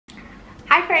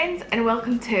Hi friends and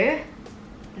welcome to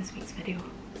this week's video.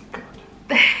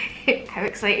 God. How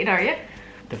excited are you?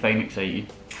 Define excited.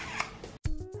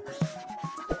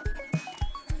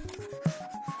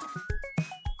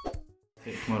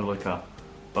 It's more like a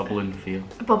bubbling fear.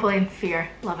 Bubbling fear,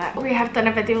 love it. We have done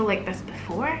a video like this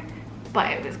before,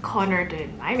 but it was Connor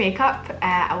doing my makeup.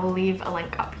 I will leave a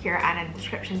link up here and in the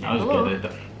description down below. I was good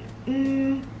at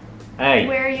it. Hey!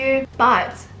 Where are you?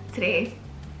 But today,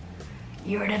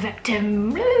 you're the victim.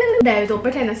 Now don't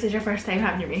pretend this is your first time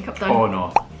having your makeup done. Oh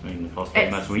no, I mean the first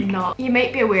time this week. Not. You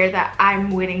might be aware that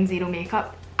I'm wearing zero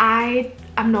makeup. I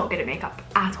am not good at makeup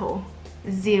at all.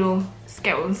 Zero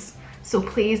skills. So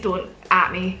please don't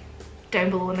at me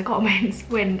down below in the comments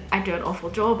when I do an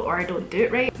awful job or I don't do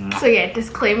it right. No. So yeah,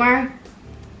 disclaimer,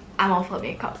 I'm awful at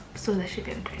makeup, so this should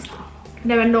be interesting.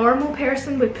 Now a normal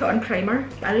person would put on primer.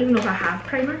 I don't even know if I have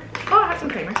primer. Oh, I have some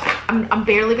primer. I'm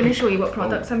barely going to show you what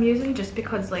products I'm using just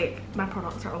because like my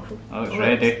products are awful. Oh, it's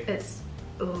ready.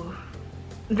 Oh.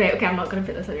 Right, okay, I'm not going to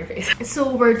put this on your face.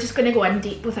 So we're just going to go in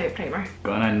deep without primer.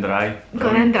 Going in dry.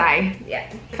 Going in dry, yeah.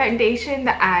 Foundation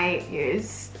that I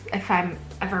use if I'm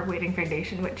ever wearing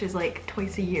foundation, which is like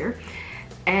twice a year,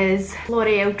 is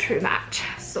L'Oreal True Match.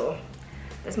 So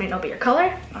this might not be your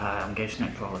colour. I'm guessing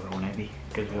it probably won't be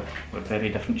because we're very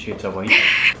different shades of white.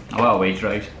 A lot of wage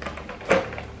rise.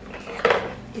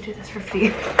 You do this for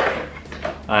free.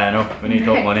 I know, we need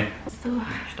top money. So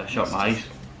Just to shut my eyes.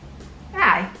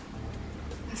 aye.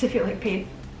 As if you like paint.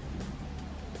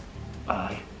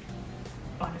 Aye.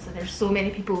 Honestly, there's so many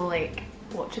people like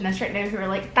watching this right now who are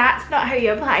like, that's not how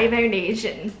you apply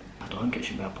foundation. I don't think it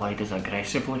should be applied as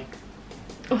aggressively.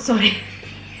 Oh, sorry.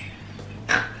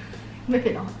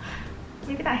 Maybe not.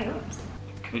 Maybe that helps.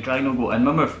 Can we try not go in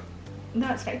my mouth? No,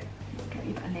 it's fine. Get a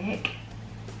wee bit of neck.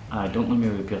 Aye, don't let me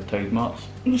with your tide marks.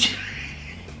 Not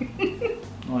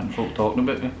letting folk talking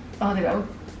about me. Oh, they will.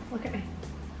 Look at me.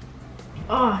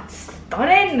 Oh, it's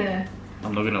stunning.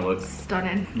 I'm not gonna look.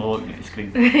 Stunning. I'm not looking at the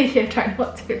screen. Yeah, try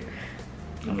not to.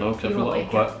 I'm not because I You feel won't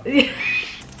like like quit. it.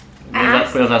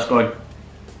 Where's this going?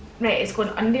 Right, it's going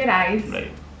under your eyes.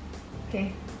 Right.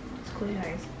 Okay, just close your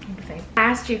eyes. You'll be fine. I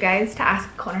asked you guys to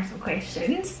ask Connor some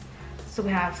questions. So we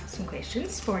have some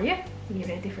questions for you. Are you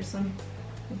ready for some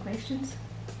questions?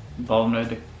 Bomb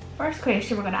ready. First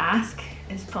question we're going to ask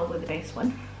is probably the best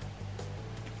one.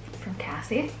 From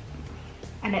Cassie.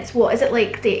 And it's, what is it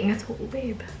like dating a total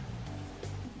babe?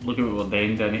 Look at what we're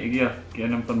doing. Do I need to get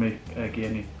them for me? Get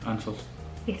any answers?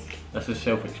 Yes. This is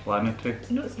self-explanatory.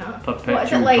 No, it's not. Perpetual What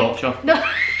is it like? torture. No.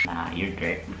 Nah, you're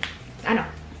great. I know.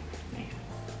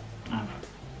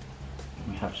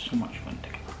 We have so much fun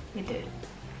together. We do.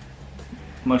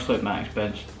 Mostly at my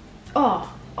expense.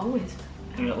 Oh, always.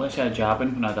 Yeah, let's say a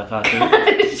jabbing when I had a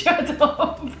tattoo. Shut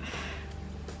up.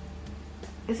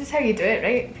 This is how you do it,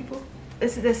 right, people?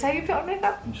 This is how you put on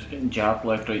makeup? I'm just getting jabbed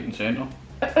left, right and centre.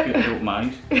 Get to open my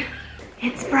eyes.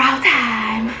 It's brow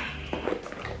time.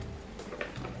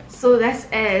 So this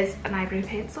is an eyebrow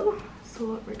pencil.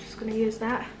 So we're just going to use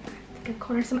that to give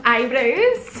Connor some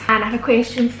eyebrows. And I have a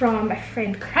question from my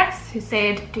friend Chris who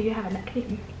said, do you have a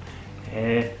nickname?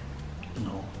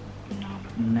 No. No.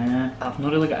 Nah, I've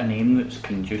not really got a name that's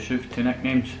conducive to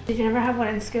nicknames. Did you never have one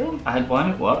in school? I had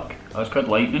one at work. I was called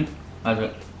Lightning.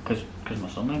 Because my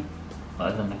surname.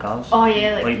 As in the cars. Oh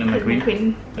yeah, like Lightning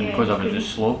McQueen. Yeah, And because I was McQueen.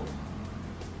 just slow.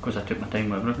 Because I took my time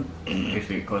with everything. I used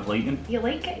to get called Lightning. You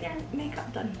like getting your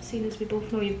makeup done, seeing as we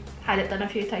both know you've had it done a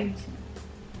few times?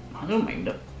 I don't mind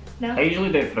it. No? I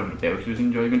usually do it for everybody else's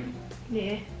enjoyment.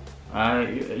 Yeah.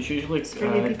 It's usually It's for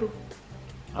you people.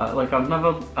 like I've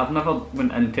never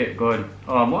went into it going,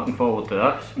 oh, I'm looking forward to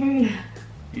this.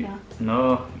 No.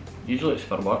 No, usually it's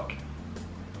for work.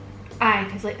 Aye,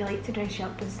 because like they like to dress you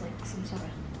up as like some sort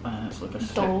of It's like a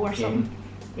doll or sick something. game.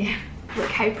 Yeah. Look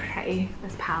how pretty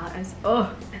this palette is.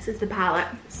 Oh, this is the palette.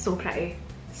 So pretty.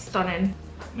 Stunning.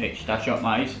 Right, should I shut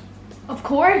my eyes? Of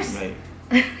course.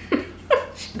 Right.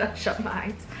 Should I shut my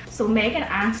eyes? So Megan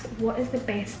asked, what is the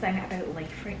best thing about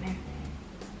life right now?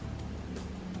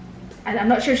 And I'm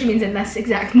not sure she means in this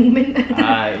exact moment.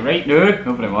 Right now,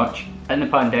 not very much. In the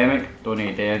pandemic, don't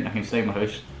need to do anything. I can stay in my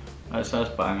house. That's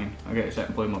banging. I get to sit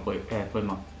and play my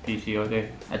PC all day.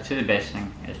 I'd say the best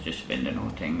thing is just spending all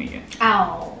time with you.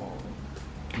 Ow.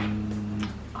 Mm,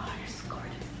 Oh, you're so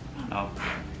gorgeous. I know.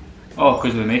 Oh,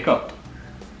 because of the makeup.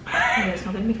 Yeah, it's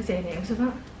not going to make us say anything else of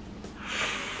that.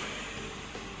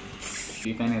 Do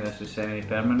you think this is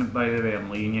semi-permanent, by the way? I'm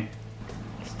leaving you.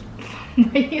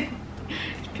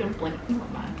 It's pure blinking,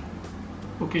 not mad.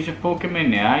 Well, because you're poking me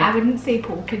in the eye. I wouldn't say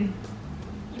poking.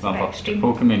 It's a bit Well, extreme.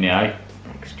 poking me in the eye.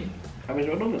 Extreme. I was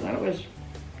wondering what that was.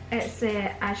 It's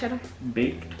eyeshadow.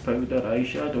 Baked powder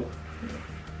eyeshadow.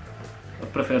 I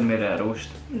prefer more at a roast.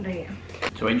 Right.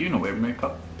 So when do you not wear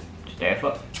makeup? Just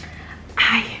effort.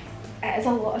 Aye, it is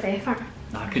a lot of effort.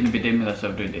 I couldn't be doing this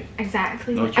every day.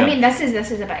 Exactly. No I mean, this is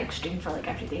a bit extreme for like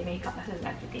everyday makeup. This isn't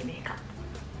everyday makeup.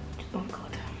 Oh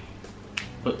god.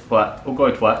 But what? Oh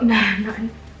god, what? Nah,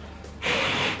 nothing.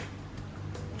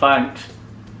 Thanks.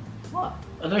 What?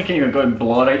 I don't think you're going to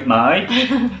blow out my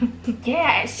eye.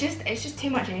 Yeah, it's just too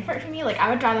much effort for me. Like, I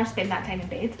would rather spend that time in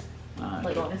bed.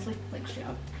 Like, Okay. honestly, like straight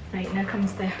up. Right, now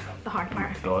comes the hard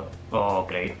part. God. Oh,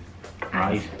 great.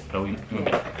 Eyes. Eyes. Brilliant.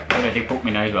 Already poked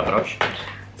my eyes with a brush.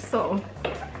 So,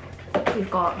 we've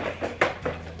got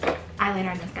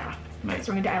eyeliner and mascara. Right.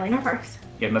 So we're going to do eyeliner first.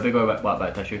 Yeah, maybe go with a bit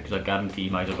of tissue because I guarantee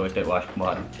my eyes are going to get washed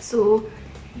water. So,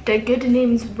 the good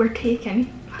names were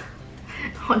taken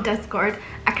on Discord.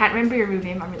 I can't remember your real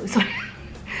name, I'm really sorry.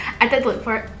 I did look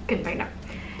for it, couldn't find it.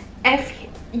 If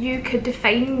you could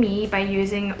define me by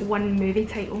using one movie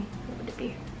title, what would it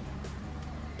be?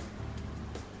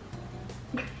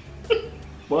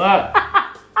 What?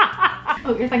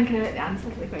 Oh, you're thinking about the answer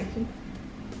to the question.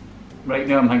 Right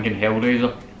now I'm thinking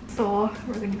Hellraiser. So,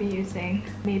 we're going to be using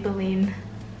Maybelline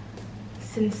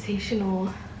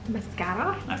Sensational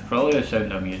Mascara. That's probably the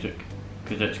sound of music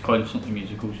because it's constantly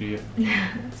musical to you.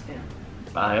 That's fair.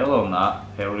 But I other than that,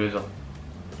 Hellraiser.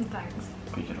 Thanks.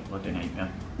 Because you're a bloody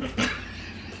nightmare.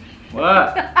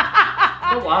 What?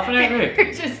 Stop laughing at me.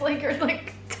 you're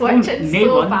like twitching No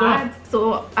so wonder. bad.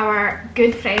 So, our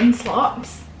good friend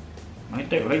Slops.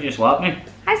 Why'd you slap me?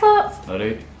 Hi Slops!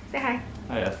 Alright. Say hi.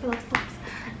 Hiya. We love Slops.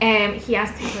 He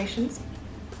asked 2 questions.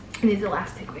 And these are the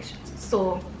last 2 questions.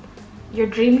 So, your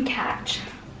dream catch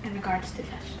in regards to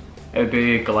fish? It'd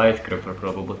be Goliath grouper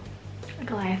probably. A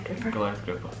Goliath grouper. Goliath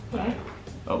grouper. Yeah.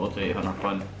 That will take 100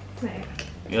 fun. Right.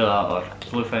 Either that or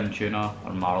bluefin tuna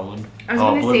or marlin. I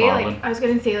was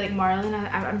gonna say like marlin.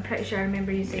 I'm pretty sure I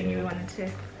remember you saying you wanted to.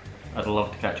 I'd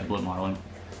love to catch a blue marlin.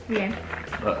 Yeah.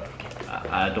 But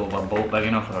I don't have a boat big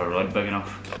enough or a rod big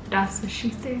enough. That's what she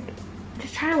said.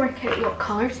 Just trying to work out what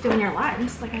colour to do on your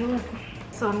lips. Like I don't know.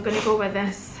 So I'm gonna go with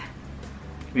this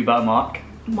Wee bit of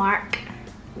Mark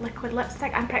liquid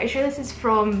lipstick. I'm pretty sure this is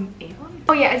from Avon.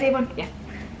 Oh yeah, it's Avon. Yeah.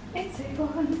 It's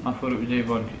Avon. I thought it was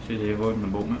Avon. It says Avon in the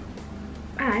boat, mate.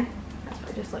 Aye, that's what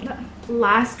I just looked at.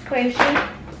 Last question,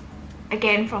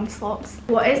 again from Slops.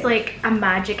 What is like a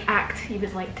magic act you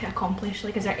would like to accomplish?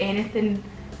 Like, is there anything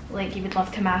like you would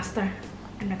love to master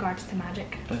in regards to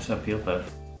magic? Disappear the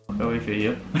away for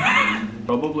you.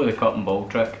 Probably the cut and ball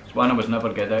trick. It's one I was never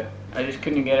good at. I just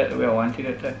couldn't get it the way I wanted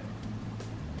it to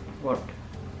work.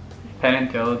 Penn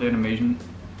and Teller do an amazing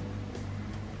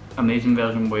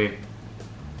version with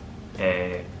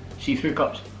see-through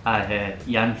cups.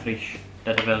 Jan Frisch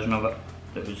did a version of it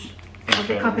that was Of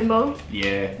the cup and ball?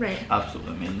 Yeah, Right.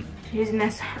 absolutely amazing. Using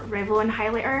this Revlon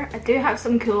highlighter. I do have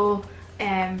some cool,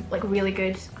 like really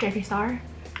good Jeffree Star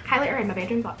highlighter in my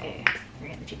bedroom, but we're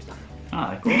getting the cheap stuff.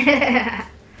 Ah, cool.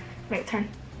 Right, turn.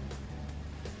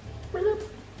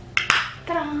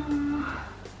 Ta-da!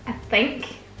 I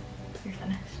think you're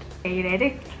finished. Are you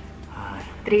ready? Aye.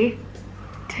 3,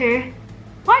 2,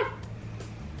 1.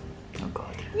 Oh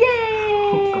god. Yay!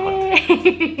 Oh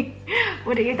god.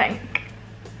 What do you think?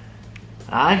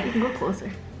 Aye. You can go closer.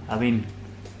 I mean,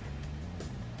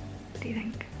 What do you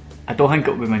think? I don't think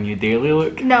it'll be my new daily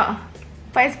look. No,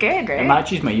 but it's good, right? It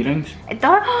matches my earrings. It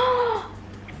does.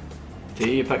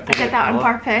 See, you picked I it did that on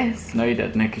colour. purpose. No, you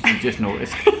didn't, because you just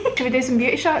noticed. Should we do some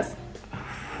beauty shots?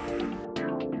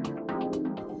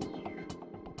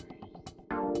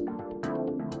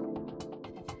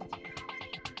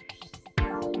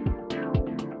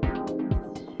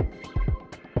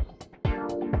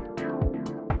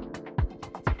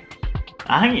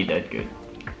 I think you did good.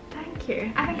 Thank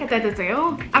you. I think I did as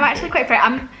well. I'm actually quite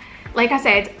proud. Like I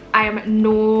said, I am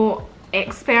no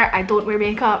expert. I don't wear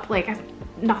makeup. Like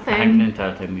nothing. I think the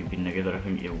entire time we've been together, I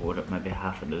think you wore it maybe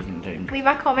half a dozen times. Leave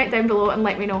a comment down below and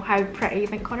let me know how pretty you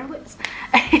think Connor looks.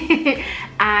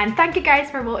 And thank you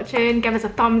guys for watching. Give us a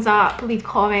thumbs up, leave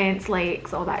comments,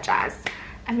 likes, all that jazz.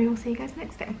 And we will see you guys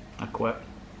next time. I quit.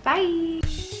 Bye.